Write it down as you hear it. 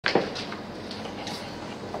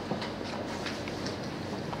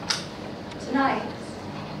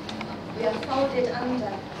folded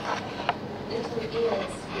under, little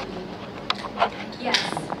ears for you.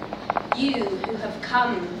 Yes, you who have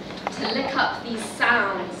come to lick up these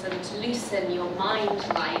sounds and to loosen your mind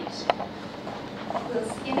light. Will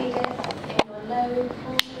skinny dip in your low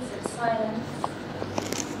pools of silence.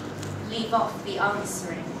 Leave off the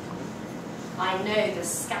answering. I know the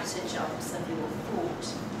scatter jobs of your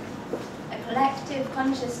thought. A collective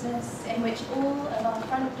consciousness in which all of our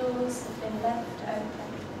front doors have been left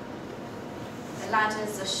open. The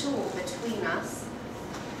ladders are sure between us.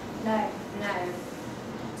 No, no.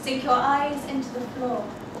 Sink your eyes into the floor.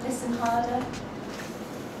 Listen harder.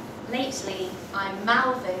 Lately, I'm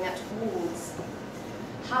mouthing at walls.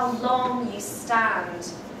 How long you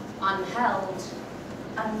stand, unheld,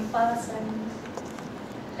 unfastened.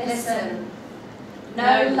 Listen.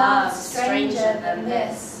 No love stranger than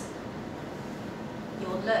this.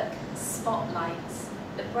 Your look spotlights,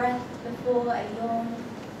 the breath before a yawn,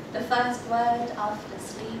 the first word after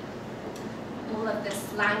sleep. All of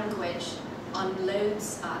this language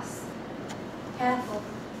unloads us. Careful,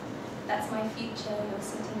 that's my future you're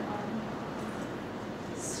sitting on.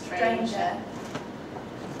 Stranger.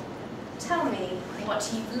 Tell me what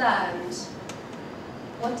you've learned.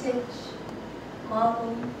 Wattage,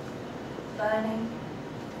 marble, burning.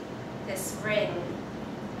 This ring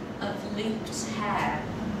of looped hair.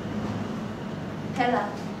 Pillar,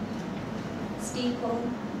 steeple,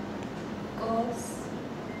 gauze.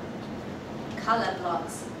 Colour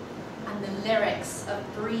blocks and the lyrics of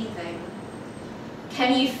breathing.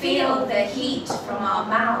 Can you feel the heat from our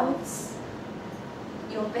mouths?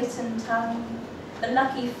 Your bitten tongue, the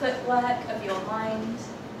lucky footwork of your mind.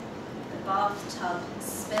 The bathtub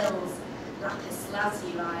spills lapis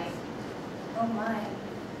lazuli. Oh my,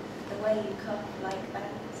 the way you cough like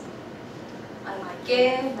that. I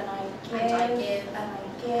give and I give and I give and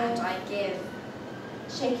I give and I give.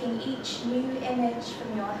 Shaking each new image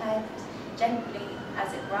from your head gently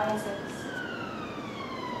as it rises.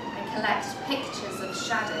 I collect pictures of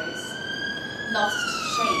shadows, lost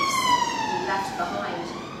shapes you left behind.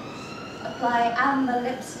 Apply amber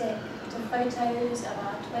lipstick to photos of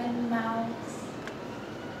our twin mouths.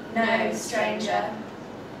 No, stranger.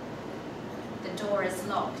 The door is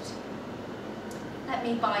locked. Let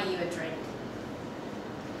me buy you a drink.